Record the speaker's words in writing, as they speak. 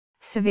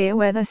Severe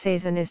weather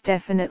season is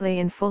definitely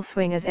in full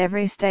swing as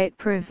every state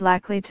proves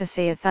likely to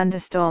see a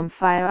thunderstorm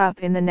fire up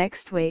in the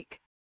next week.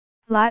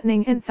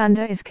 Lightning and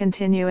thunder is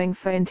continuing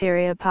for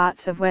interior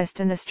parts of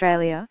Western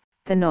Australia,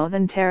 the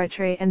Northern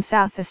Territory and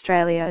South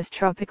Australia as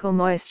tropical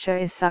moisture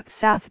is sucked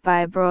south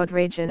by a broad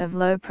region of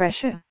low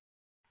pressure.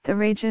 The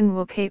region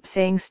will keep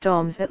seeing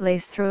storms at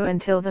least through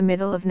until the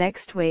middle of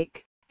next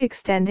week,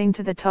 extending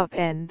to the top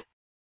end.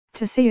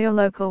 To see your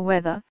local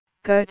weather,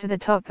 go to the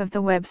top of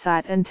the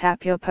website and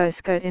tap your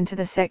postcode into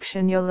the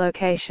section Your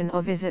Location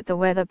or visit the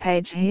weather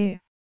page here.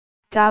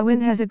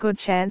 Darwin has a good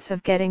chance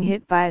of getting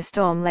hit by a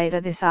storm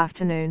later this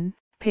afternoon,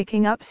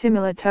 picking up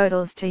similar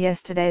totals to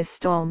yesterday's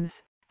storms,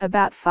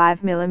 about 5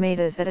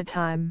 mm at a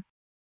time.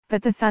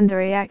 But the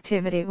thundery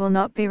activity will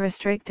not be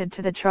restricted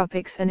to the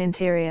tropics and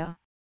interior.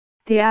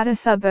 The outer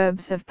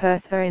suburbs of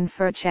Perth are in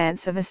for a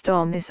chance of a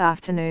storm this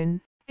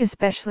afternoon,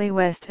 especially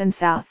west and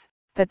south,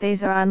 but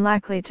these are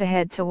unlikely to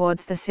head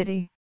towards the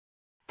city.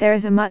 There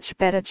is a much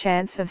better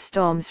chance of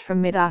storms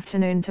from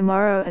mid-afternoon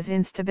tomorrow as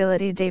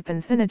instability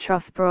deepens and a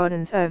trough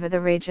broadens over the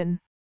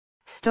region.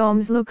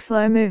 Storms look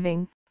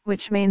slow-moving,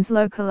 which means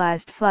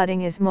localized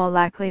flooding is more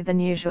likely than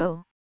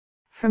usual.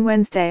 From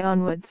Wednesday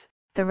onwards,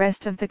 the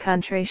rest of the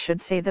country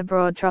should see the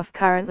broad trough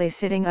currently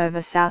sitting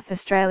over South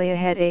Australia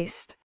head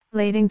east,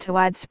 leading to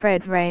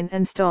widespread rain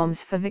and storms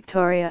for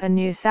Victoria and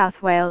New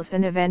South Wales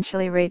and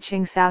eventually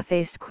reaching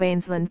southeast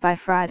Queensland by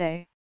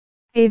Friday.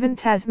 Even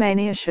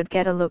Tasmania should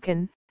get a look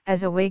in,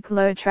 as a weak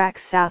low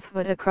tracks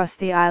southward across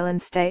the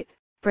island state,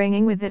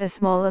 bringing with it a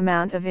small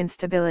amount of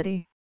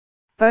instability.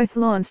 Both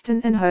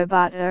Launceston and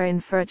Hobart are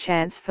in for a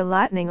chance for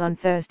lightning on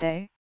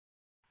Thursday.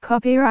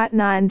 Copyright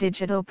 9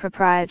 Digital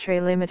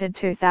Proprietary Limited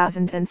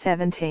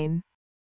 2017.